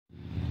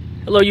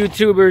Hello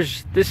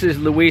YouTubers, this is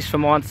Luis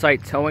from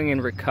On-Site Towing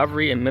and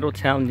Recovery in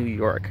Middletown, New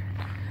York.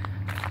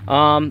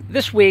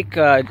 This week,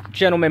 a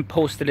gentleman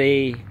posted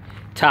a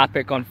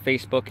topic on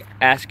Facebook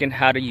asking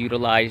how to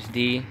utilize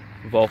the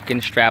Vulcan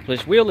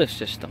strapless wheel lift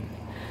system.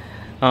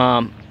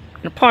 And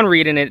upon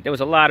reading it, there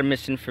was a lot of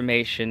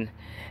misinformation,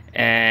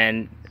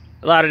 and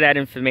a lot of that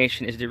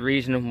information is the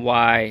reason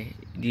why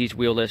these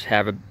wheel lifts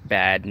have a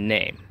bad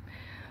name.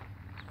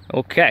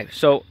 Okay,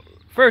 so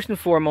first and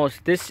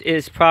foremost, this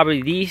is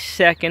probably the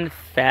second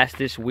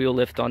fastest wheel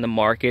lift on the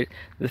market.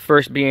 The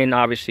first being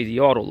obviously the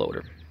auto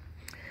loader.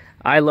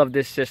 I love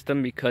this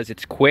system because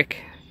it's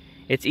quick,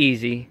 it's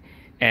easy,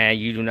 and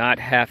you do not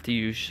have to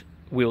use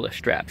wheel lift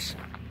straps.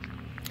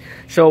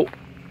 So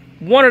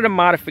one of the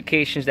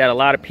modifications that a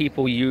lot of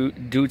people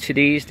do to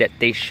these that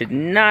they should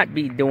not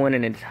be doing,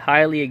 and it's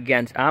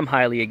I'm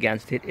highly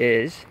against it,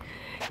 is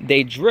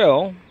they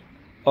drill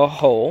a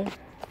hole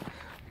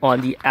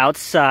on the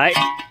outside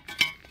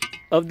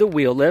of the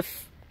wheel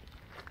lift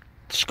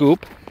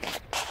scoop,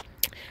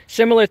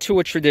 similar to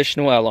a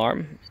traditional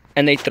L-arm,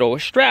 and they throw a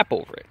strap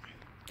over it.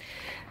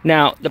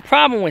 Now, the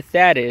problem with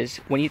that is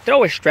when you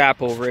throw a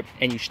strap over it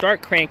and you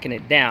start cranking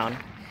it down,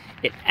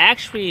 it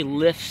actually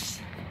lifts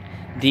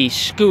the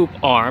scoop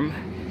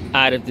arm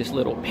out of this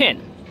little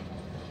pin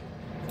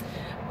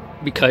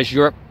because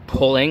you're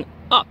pulling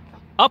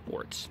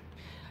upwards.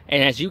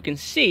 And as you can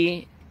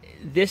see,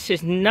 this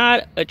is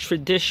not a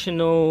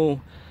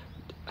traditional,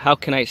 how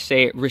can I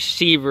say it,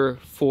 receiver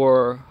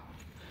for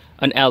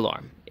an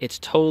L-arm. It's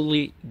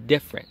totally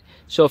different.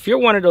 So if you're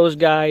one of those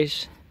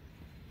guys,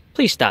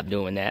 please stop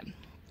doing that.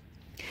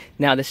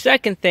 Now, the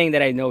second thing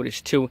that I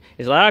noticed too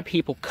is a lot of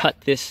people cut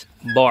this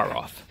bar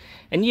off.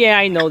 And yeah,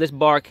 I know this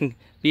bar can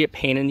be a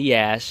pain in the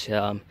ass,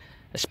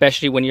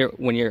 especially when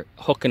you're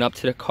hooking up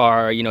to the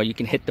car. You know, you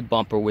can hit the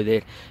bumper with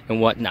it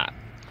and whatnot.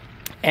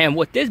 And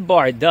what this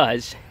bar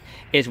does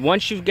is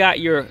once you've got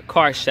your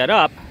car set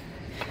up,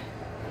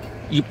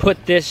 you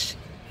put this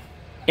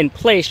in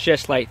place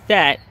just like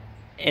that,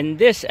 and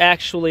this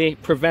actually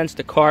prevents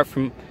the car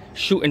from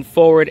shooting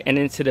forward and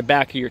into the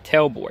back of your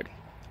tailboard.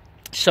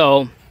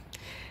 So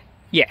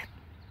yeah,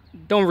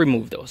 don't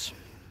remove those.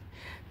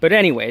 But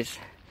anyways,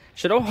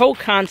 so the whole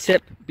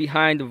concept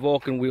behind the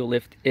Vulcan wheel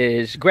lift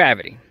is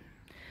gravity.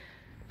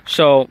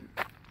 So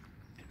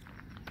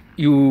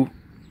you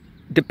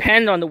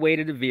depend on the weight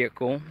of the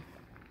vehicle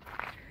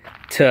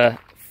to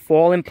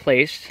fall in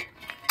place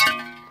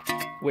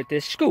with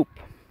this scoop.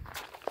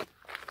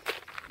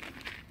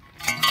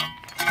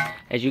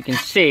 As you can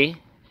see,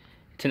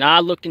 it's an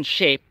odd looking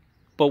shape,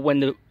 but when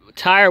the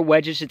tire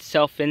wedges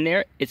itself in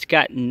there, it's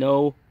got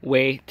no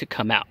way to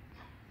come out.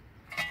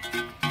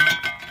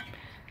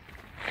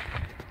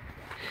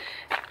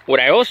 What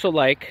I also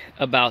like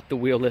about the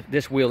wheel lift,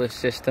 this wheel lift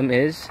system,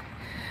 is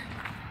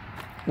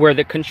where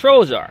the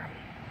controls are.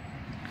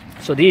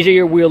 So these are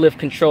your wheel lift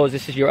controls.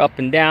 This is your up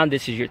and down,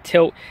 this is your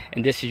tilt,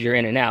 and this is your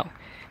in and out.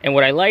 And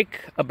what I like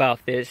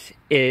about this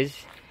is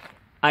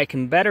I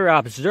can better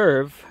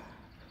observe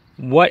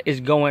what is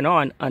going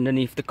on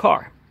underneath the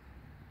car.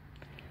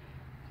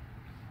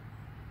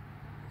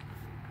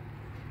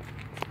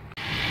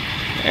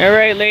 All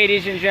right,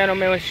 ladies and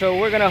gentlemen, so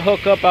we're gonna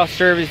hook up our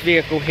service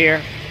vehicle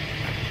here.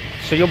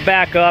 So you'll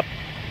back up,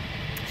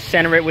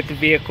 center it with the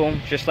vehicle,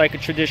 just like a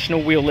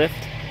traditional wheel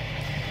lift.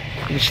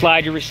 You can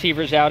slide your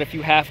receivers out if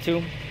you have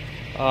to.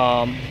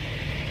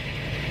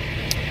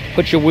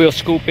 Put your wheel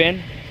scoop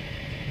in.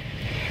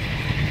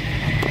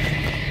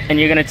 And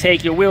you're gonna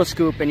take your wheel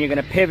scoop and you're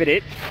gonna pivot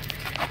it.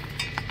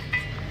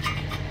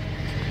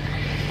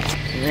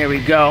 There we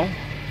go.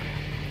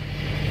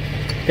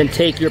 Then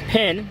take your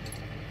pin.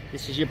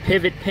 This is your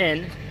pivot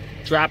pin.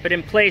 Drop it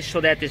in place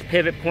so that this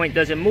pivot point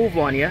doesn't move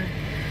on you.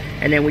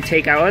 And then we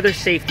take our other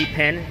safety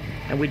pin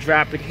and we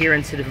drop it here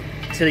into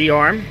the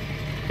arm.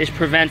 This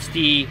prevents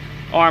the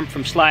arm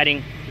from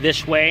sliding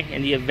this way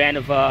in the event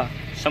of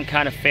some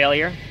kind of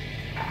failure.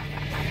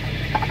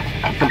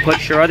 You can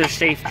put your other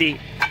safety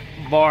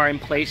bar in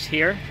place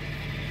here.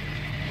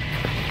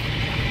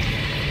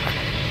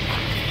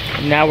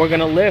 And now we're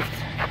gonna lift.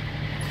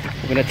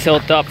 We're gonna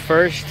tilt up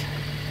first.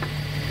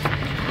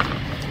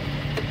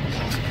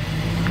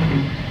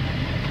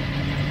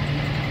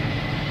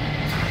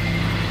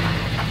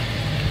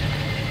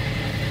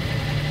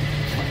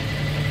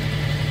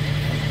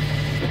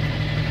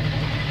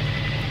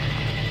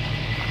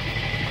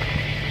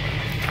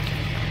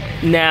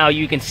 Now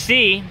you can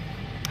see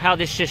how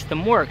this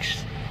system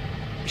works.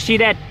 See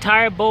that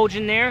tire bulge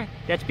in there?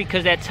 That's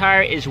because that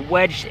tire is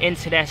wedged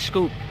into that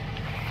scoop.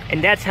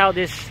 And that's how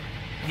these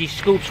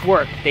scoops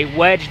work. They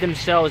wedge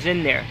themselves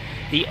in there.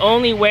 The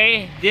only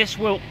way this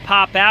will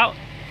pop out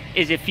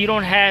is if you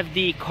don't have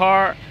the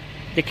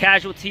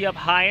casualty up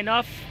high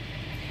enough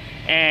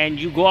and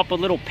you go up a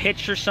little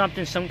pitch or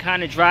something, some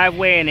kind of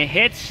driveway, and it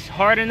hits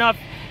hard enough,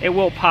 it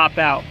will pop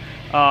out.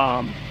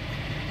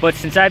 But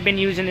since I've been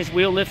using this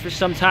wheel lift for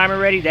some time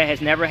already, that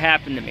has never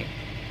happened to me.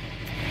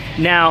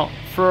 Now,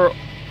 for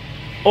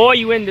all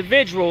you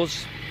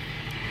individuals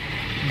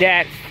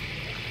that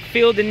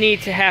feel the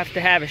need to have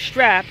a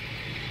strap,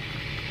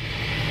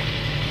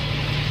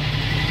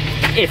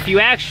 if you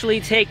actually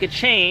take a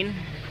chain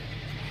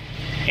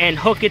and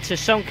hook it to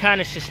some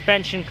kind of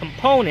suspension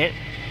component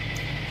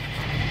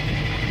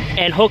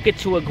and hook it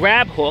to a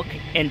grab hook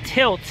and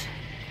tilt,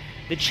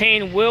 the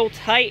chain will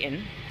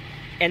tighten,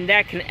 and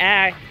that can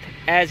act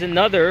as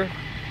another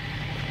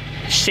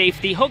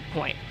safety hook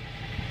point.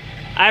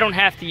 I don't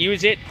have to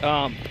use it.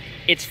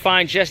 It's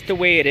fine just the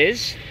way it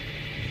is.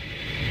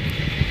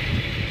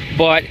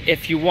 But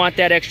if you want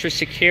that extra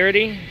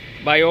security,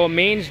 by all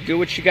means, do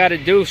what you got to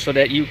do so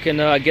that you can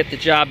get the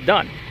job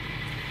done.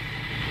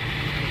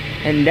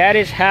 And that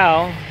is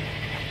how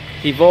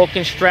the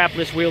Vulcan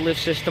strapless wheel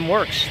lift system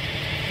works.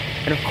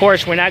 And of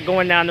course, we're not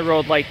going down the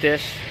road like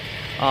this.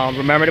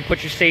 Remember to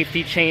put your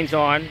safety chains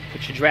on,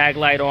 put your drag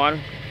light on.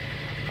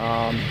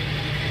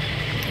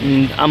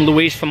 I'm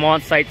Luis from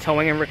On-Site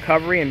Towing and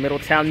Recovery in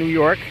Middletown, New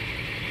York.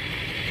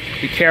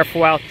 Be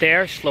careful out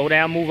there, slow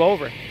down, move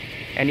over.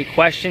 Any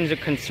questions or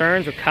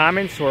concerns or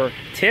comments or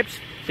tips,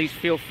 please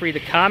feel free to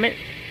comment.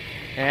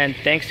 And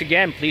thanks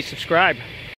again, please subscribe.